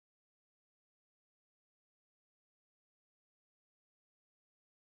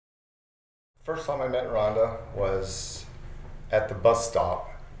First time I met Rhonda was at the bus stop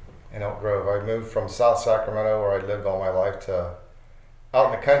in Elk Grove. I moved from South Sacramento, where I lived all my life, to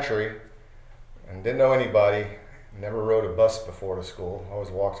out in the country and didn't know anybody. Never rode a bus before to school. I always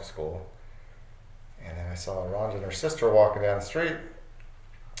walked to school. And then I saw Rhonda and her sister walking down the street.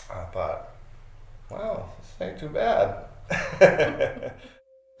 I thought, wow, this ain't too bad.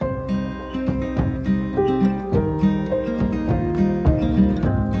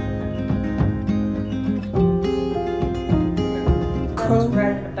 I was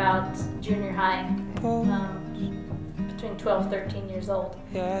right at about junior high, between 12 and 13 years old.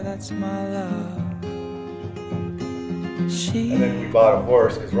 Yeah, that's my love. And then we bought a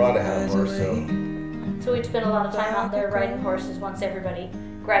horse because Rhonda had a horse. So we'd spend a lot of time out there riding horses once everybody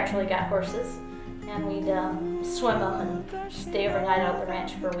gradually got horses. And we'd swim them and stay overnight out at the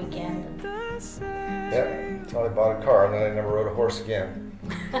ranch for a weekend. Yep, until I bought a car, and then I never rode a horse again.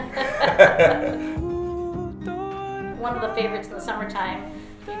 One of the favorites in the summertime,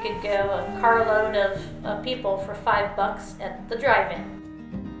 you could go a carload of people for $5 at the drive-in.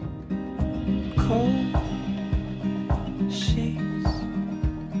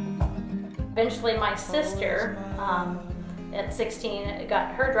 Eventually my sister, at 16,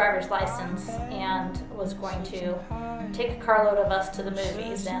 got her driver's license and was going to take a carload of us to the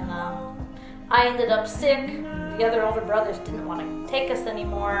movies. And I ended up sick. The other older brothers didn't want to take us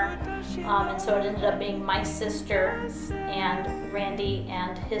anymore. And so it ended up being my sister and Randy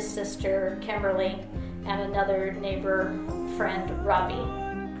and his sister Kimberly and another neighbor friend, Robbie.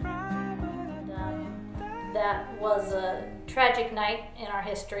 And, that was a tragic night in our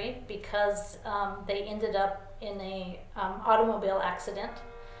history because they ended up in a automobile accident,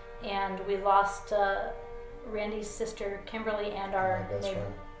 and we lost Randy's sister Kimberly and our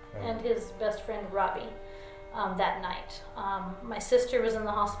neighbor and his best friend Robbie. That night. My sister was in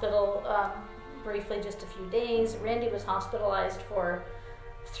the hospital briefly, just a few days. Randy was hospitalized for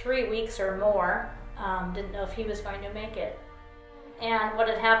 3 weeks or more. Didn't know if he was going to make it. And what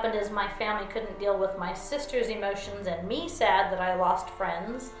had happened is my family couldn't deal with my sister's emotions and me sad that I lost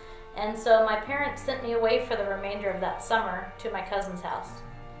friends. And so my parents sent me away for the remainder of that summer to my cousin's house.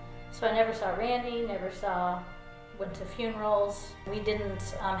 So I never saw Randy, went to funerals. We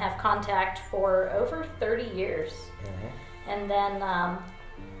didn't have contact for over 30 years. And then,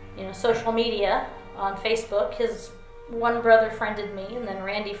 social media on Facebook, his one brother friended me, and then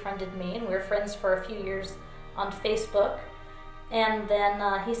Randy friended me, and we were friends for a few years on Facebook. And then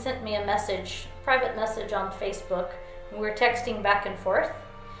he sent me a private message on Facebook, and we were texting back and forth.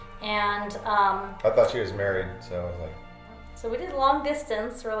 And I thought she was married, so I was like... So we did a long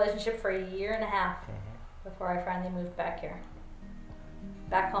distance relationship for a year and a half. Before I finally moved back here.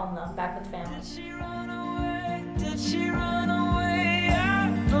 Back home though, back with family. Did she run away? Did she run away? I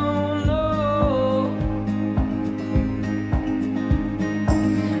don't know.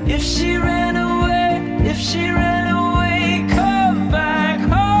 If she ran away, come back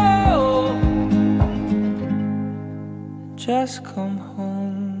home. Just come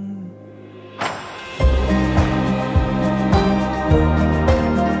home.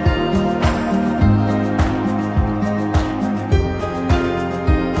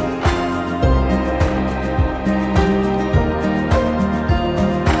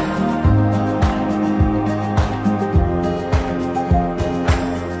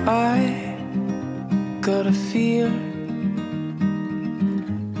 Got a fear,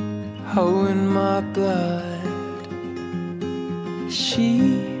 oh, in my blood.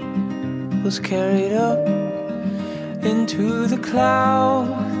 She was carried up into the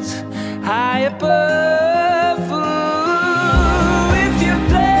clouds high above. Ooh, if you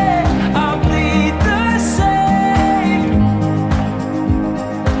play, I'll bleed the same.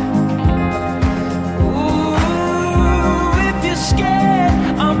 Ooh, if you're scared,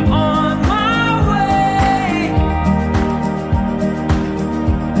 I'm on my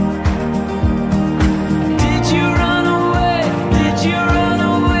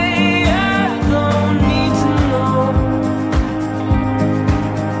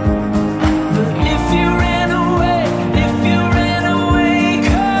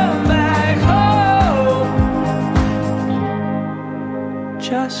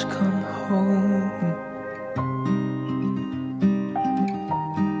just come home.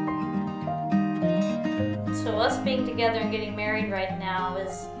 So us being together and getting married right now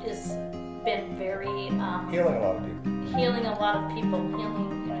is been very healing a lot of people. Healing a lot of people.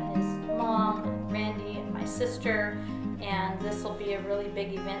 Healing, his mom, Randy, and my sister, and this will be a really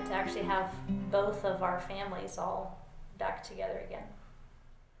big event to actually have both of our families all back together again.